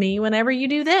peeves me whenever you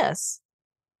do this.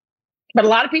 But a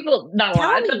lot of people, not a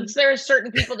lot, but there are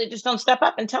certain people that just don't step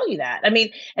up and tell you that. I mean,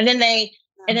 and then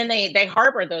they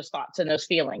harbor those thoughts and those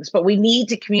feelings, but we need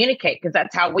to communicate because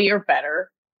that's how we are better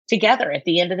together at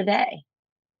the end of the day.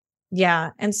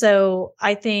 Yeah. And so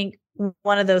I think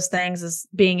one of those things is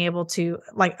being able to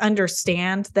like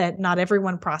understand that not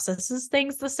everyone processes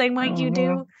things the same way you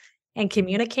do and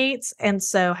communicates. And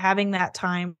so having that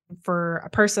time for a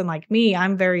person like me,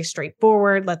 I'm very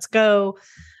straightforward. Let's go.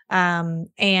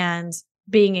 And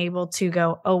being able to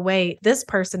go, oh, wait, this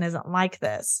person isn't like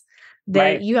this.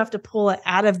 That you have to pull it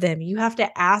out of them. You have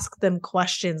to ask them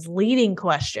questions, leading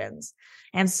questions.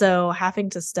 And so having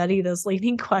to study those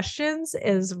leading questions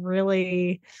is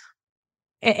really,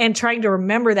 and trying to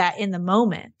remember that in the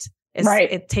moment,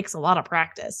 it takes a lot of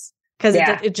practice because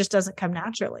it just doesn't come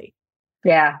naturally.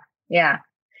 Yeah. Yeah.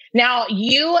 Now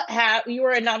you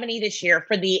were a nominee this year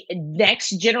for the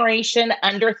Next Generation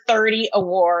Under 30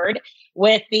 Award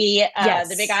with the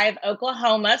Big Eye of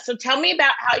Oklahoma. So tell me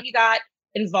about how you got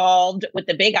involved with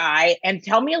the Big Eye and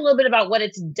tell me a little bit about what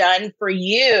it's done for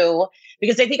you,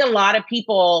 because I think a lot of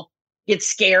people get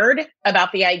scared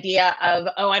about the idea of,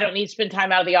 oh, I don't need to spend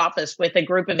time out of the office with a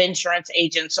group of insurance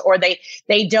agents, or they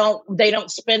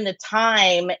don't spend the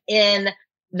time in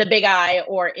the Big Eye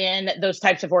or in those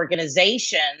types of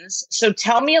organizations. So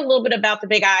tell me a little bit about the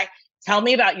Big Eye. Tell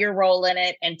me about your role in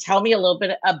it and tell me a little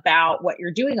bit about what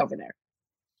you're doing over there.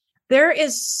 There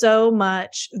is so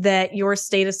much that your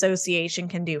state association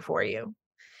can do for you.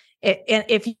 And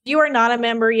if you are not a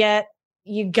member yet,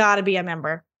 you got to be a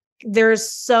member. There's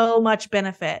so much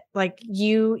benefit. Like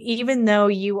even though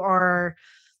you are,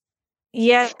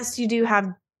 yes, you do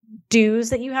have dues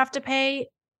that you have to pay.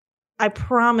 I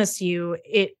promise you,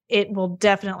 it will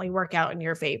definitely work out in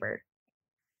your favor.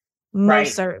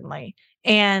 Most certainly.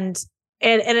 And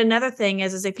another thing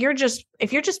is if you're just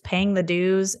paying the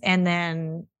dues and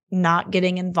then not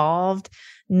getting involved,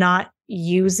 not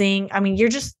using, I mean,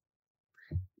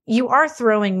 you are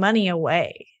throwing money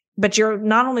away, but you're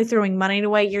not only throwing money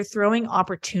away, you're throwing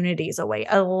opportunities away,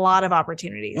 a lot of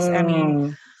opportunities. I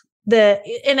mean,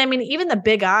 even the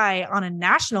Big Eye on a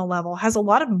national level has a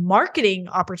lot of marketing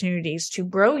opportunities to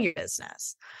grow your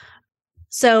business.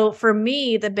 So for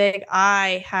me, the Big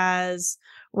Eye has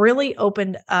really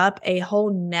opened up a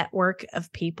whole network of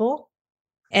people.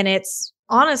 And it's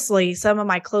honestly some of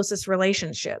my closest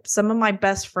relationships. Some of my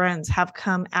best friends have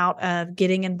come out of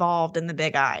getting involved in the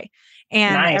Big Eye.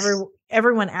 And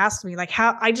everyone asks me, like,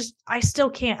 how I still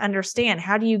can't understand.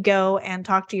 How do you go and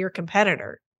talk to your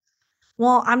competitor?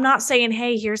 Well, I'm not saying,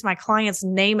 hey, here's my client's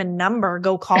name and number.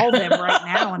 Go call them right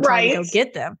now and try to go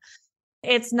get them.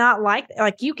 It's not like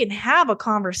you can have a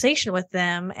conversation with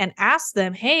them and ask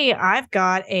them, hey, I've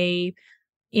got a,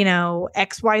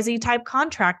 XYZ type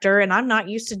contractor and I'm not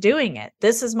used to doing it.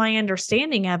 This is my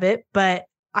understanding of it, but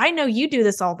I know you do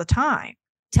this all the time.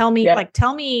 Tell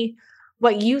me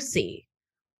what you see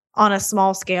on a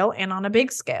small scale and on a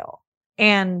big scale.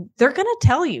 And they're going to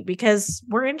tell you because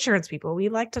we're insurance people. We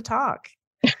like to talk.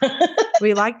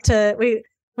 We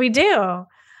do.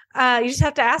 You just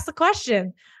have to ask the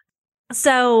question.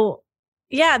 So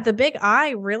yeah, the Big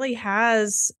Eye really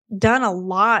has done a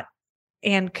lot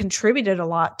and contributed a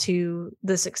lot to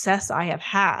the success I have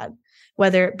had,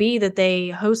 whether it be that they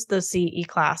host the CE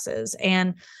classes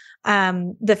and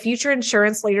the Future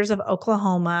Insurance Leaders of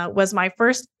Oklahoma was my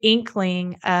first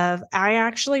inkling of I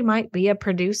actually might be a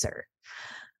producer.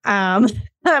 I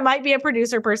might be a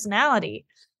producer personality.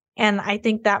 And I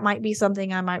think that might be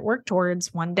something I might work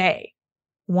towards one day.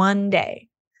 One day.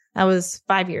 That was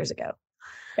 5 years ago.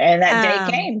 And that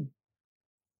day came.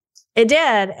 It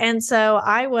did. And so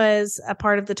I was a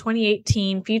part of the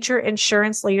 2018 Future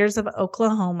Insurance Leaders of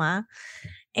Oklahoma.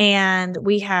 And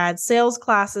we had sales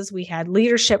classes, we had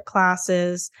leadership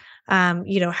classes, how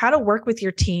to work with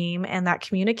your team and that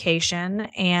communication.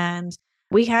 And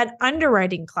we had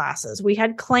underwriting classes. We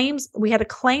had a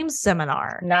claims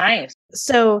seminar. Nice.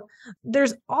 So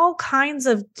there's all kinds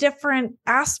of different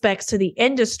aspects to the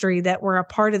industry that were a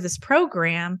part of this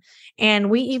program. And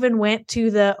we even went to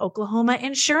the Oklahoma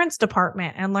Insurance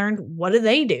Department and learned, what do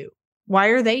they do? Why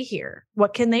are they here?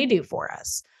 What can they do for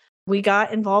us? We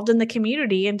got involved in the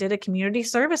community and did a community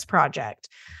service project.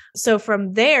 So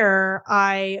from there,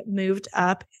 I moved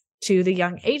up to the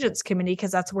Young Agents Committee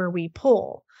because that's where we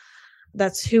pull.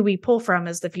 That's who we pull from,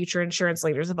 is the Future Insurance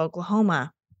Leaders of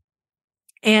Oklahoma.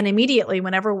 And immediately,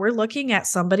 whenever we're looking at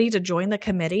somebody to join the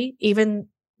committee,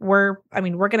 we're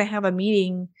going to have a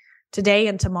meeting today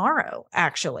and tomorrow,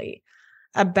 actually,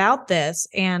 about this.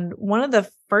 And one of the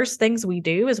first things we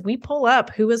do is we pull up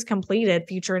who has completed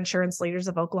Future Insurance Leaders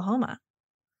of Oklahoma.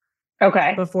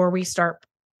 Okay. Before we start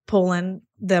pulling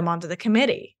them onto the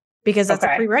committee, because that's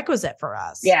a prerequisite for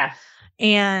us. Yeah.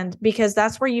 And because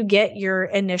that's where you get your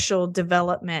initial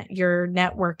development, your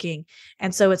networking.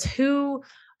 And so it's who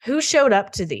showed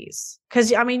up to these. Because,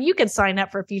 you could sign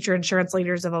up for Future Insurance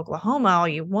Leaders of Oklahoma all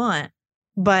you want,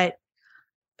 but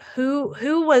who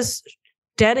was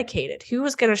dedicated, who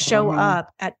was going to show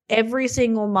up at every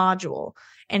single module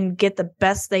and get the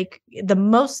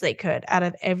most they could out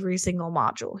of every single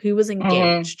module, who was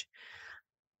engaged.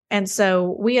 And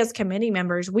so we as committee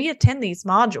members, we attend these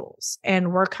modules,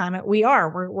 and we're kind of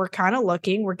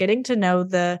looking, we're getting to know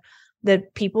the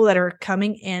people that are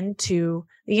coming into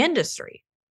the industry.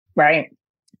 Right.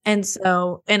 And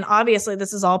so, and obviously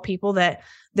this is all people that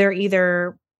they're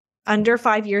either under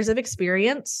 5 years of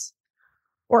experience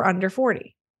or under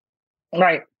 40.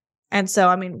 Right. And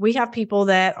so, we have people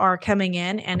that are coming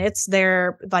in and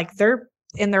they're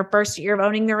in their first year of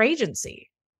owning their agency.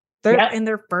 They're in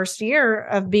their first year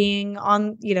of being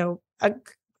on,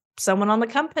 someone on the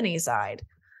company side.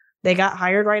 They got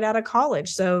hired right out of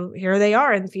college. So here they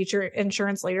are in Future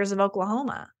Insurance Leaders of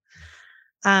Oklahoma.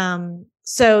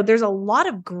 So there's a lot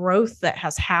of growth that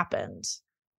has happened,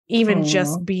 even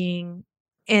just being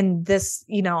in this,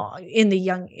 involved in the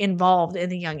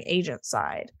young agent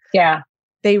side. Yeah.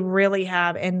 They really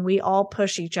have. And we all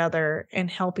push each other and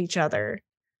help each other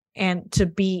and to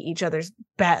be each other's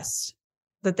best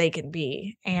that they can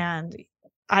be. And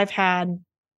I've had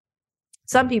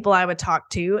some people I would talk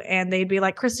to and they'd be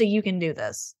like, Krista, you can do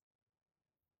this.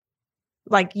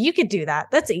 Like, you could do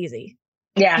that. That's easy.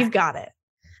 Yeah. You've got it.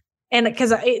 And because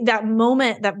that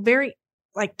moment, that very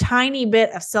tiny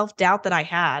bit of self-doubt that I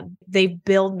had, they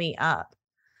build me up.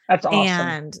 That's awesome.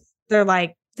 And they're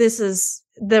like, this is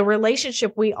the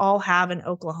relationship we all have in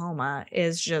Oklahoma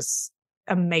is just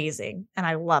amazing. And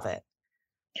I love it.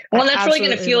 Well, that's really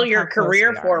going to fuel your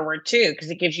career forward too, because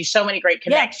it gives you so many great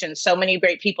connections, so many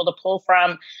great people to pull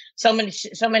from, so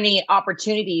many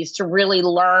opportunities to really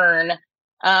learn.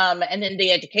 And then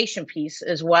the education piece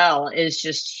as well is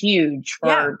just huge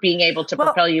for being able to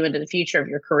propel you into the future of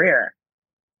your career.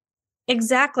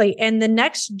 Exactly. And the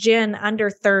next gen under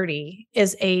 30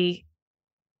 is a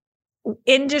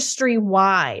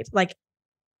industry-wide,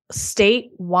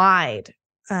 statewide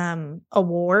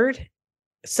award.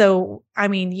 So,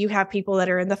 you have people that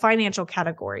are in the financial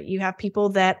category. You have people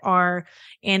that are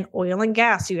in oil and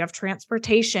gas. You have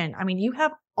transportation. You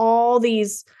have all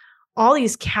these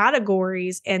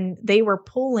categories, and they were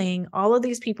pulling all of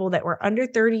these people that were under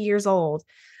 30 years old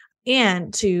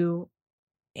into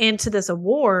this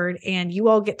award, and you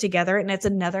all get together, and it's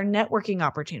another networking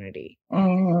opportunity,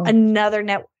 another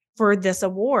net for this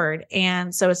award.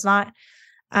 And so it's not,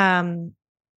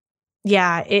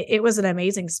 it was an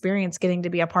amazing experience getting to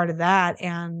be a part of that.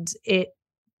 And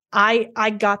I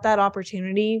got that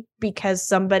opportunity because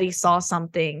somebody saw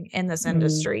something in this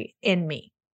industry in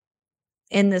me,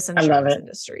 in this insurance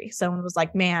industry. Someone was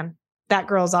like, man, that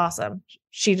girl's awesome.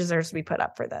 She deserves to be put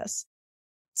up for this.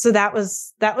 So that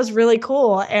was really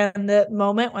cool. And the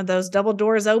moment when those double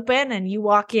doors open and you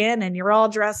walk in and you're all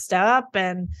dressed up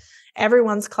and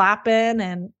everyone's clapping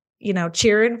and,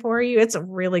 cheering for you, it's a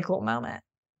really cool moment.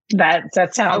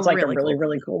 That sounds like a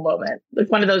really cool moment.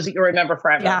 Like one of those that you remember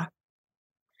forever. Yeah.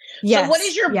 Yes. So what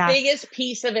is your biggest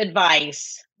piece of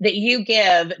advice that you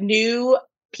give new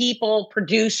people,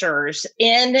 producers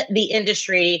in the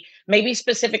industry, maybe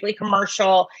specifically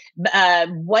commercial.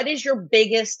 What is your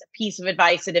biggest piece of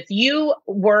advice that if you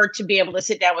were to be able to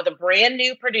sit down with a brand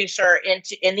new producer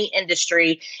in the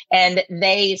industry and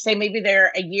they say maybe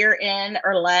they're a year in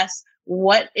or less,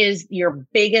 what is your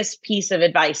biggest piece of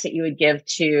advice that you would give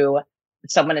to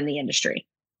someone in the industry?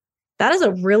 That is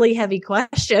a really heavy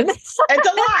question. It's a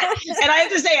lot. And I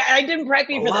have to say, I didn't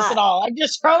prep you for this at all. I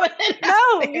just throw it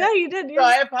in. No, you didn't. So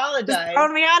I apologize.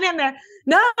 Throwing me on in there.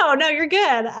 No, you're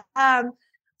good.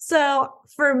 So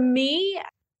for me,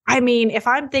 I mean, if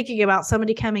I'm thinking about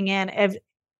somebody coming in, if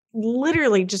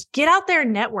literally just get out there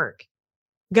and network,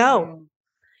 go.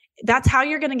 That's how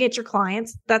you're going to get your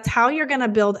clients. That's how you're going to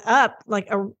build up like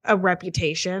a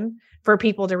reputation for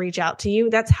people to reach out to you.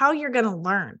 That's how you're going to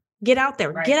learn. Get out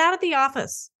there, Get out of the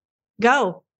office,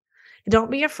 go.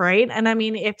 Don't be afraid. And I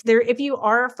mean, if you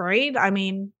are afraid, I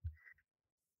mean,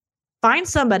 find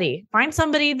somebody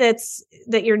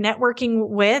that you're networking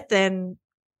with and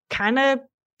kind of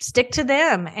stick to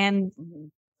them. And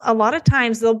a lot of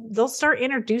times they'll start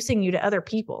introducing you to other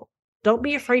people. Don't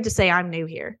be afraid to say, I'm new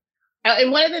here.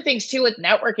 And one of the things too with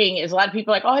networking is a lot of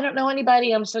people are like, oh, I don't know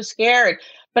anybody. I'm so scared.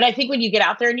 But I think when you get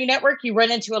out there and you network, you run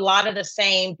into a lot of the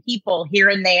same people here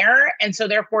and there. And so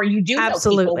therefore you do know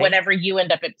people whenever you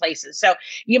end up at places. So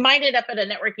you might end up at a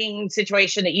networking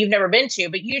situation that you've never been to,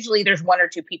 but usually there's one or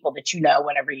two people that you know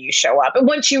whenever you show up. And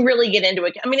once you really get into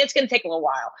it, I mean, it's going to take a little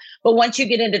while, but once you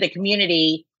get into the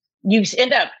community, you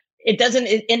end up, it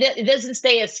doesn't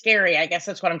stay as scary. I guess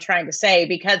that's what I'm trying to say,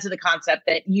 because of the concept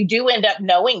that you do end up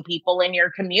knowing people in your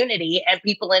community and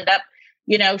people end up,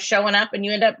 showing up and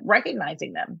you end up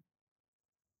recognizing them.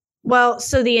 Well,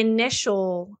 so the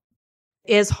initial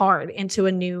is hard into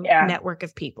a new network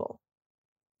of people.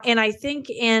 And I think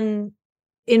in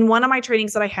one of my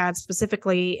trainings that I had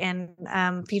specifically in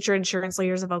Future Insurance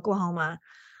Leaders of Oklahoma,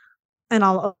 and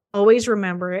I'll always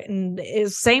remember it. And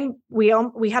it's same. We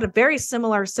had a very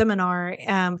similar seminar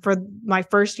for my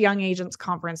first Young Agents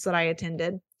conference that I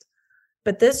attended.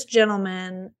 But this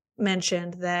gentleman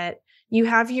mentioned that you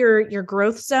have your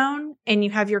growth zone and you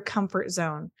have your comfort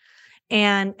zone.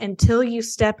 And until you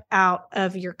step out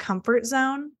of your comfort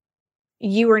zone,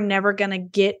 you are never going to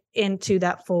get into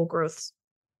that full growth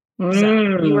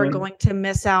zone. You are going to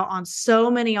miss out on so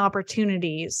many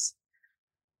opportunities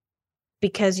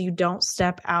because you don't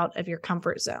step out of your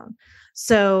comfort zone.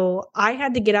 So I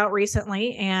had to get out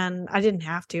recently, and I didn't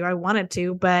have to, I wanted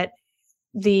to, but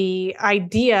the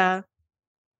idea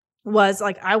was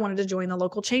like, I wanted to join the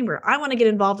local chamber. I want to get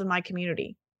involved in my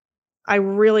community. I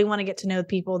really want to get to know the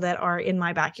people that are in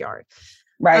my backyard.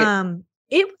 Right.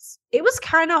 It was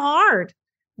kind of hard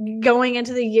going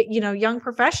into the, young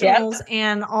professionals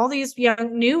and all these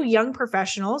new young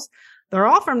professionals. They're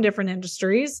all from different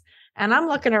industries. And I'm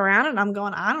looking around and I'm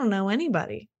going, I don't know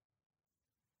anybody.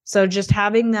 So just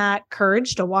having that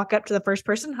courage to walk up to the first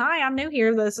person, hi, I'm new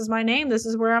here. This is my name. This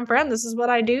is where I'm from. This is what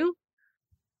I do.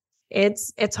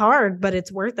 It's hard, but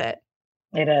it's worth it.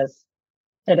 It is.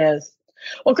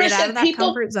 Well, Krista, get out of that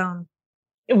comfort zone.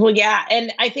 Well, yeah.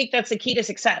 And I think that's the key to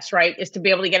success, right? Is to be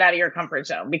able to get out of your comfort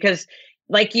zone, because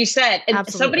like you said, and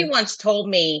somebody once told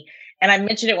me, and I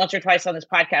mentioned it once or twice on this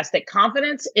podcast, that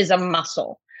confidence is a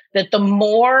muscle, that the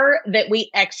more that we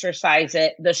exercise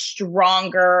it, the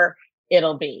stronger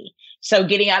it'll be. So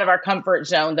getting out of our comfort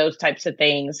zone, those types of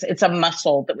things, it's a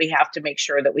muscle that we have to make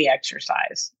sure that we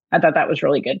exercise. I thought that was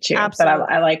really good too. Absolutely.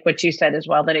 But I like what you said as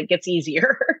well, that it gets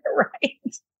easier,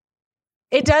 right?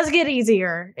 It does get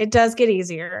easier.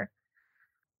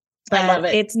 But I love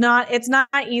it. It's not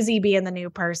easy being the new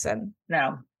person.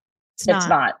 No, it's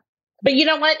not. But you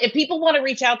know what? If people want to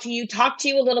reach out to you, talk to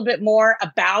you a little bit more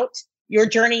about your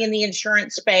journey in the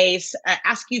insurance space,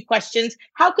 ask you questions,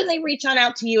 how can they reach on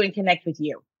out to you and connect with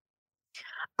you?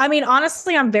 I mean,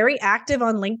 honestly, I'm very active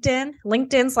on LinkedIn.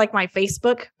 LinkedIn's like my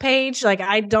Facebook page. Like,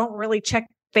 I don't really check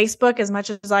Facebook as much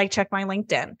as I check my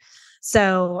LinkedIn.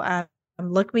 So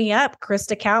look me up,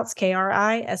 Krista Kautz,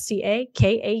 KRISTA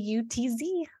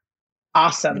KAUTZ.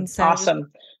 Awesome. So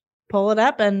awesome. Pull it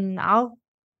up and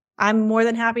I'm more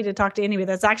than happy to talk to anybody.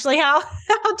 That's actually how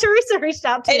Teresa reached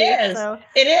out to me.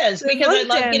 It is because I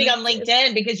love getting on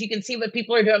LinkedIn because you can see what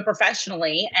people are doing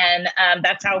professionally. And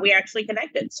that's how we actually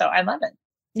connected. So I love it.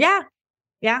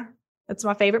 Yeah. That's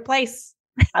my favorite place.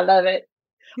 I love it.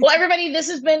 Well, everybody, this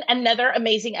has been another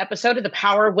amazing episode of the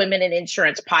Power of Women in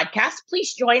Insurance podcast.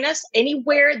 Please join us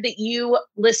anywhere that you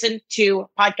listen to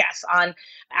podcasts, on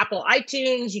Apple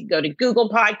iTunes. You can go to Google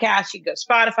Podcasts, you can go to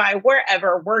Spotify,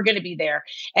 wherever. We're going to be there.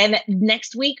 And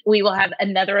next week, we will have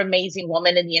another amazing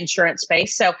woman in the insurance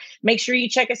space. So make sure you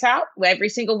check us out every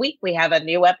single week. We have a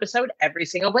new episode every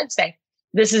single Wednesday.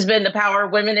 This has been the Power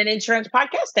of Women in Insurance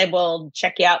podcast, and we'll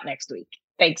check you out next week.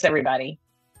 Thanks, everybody.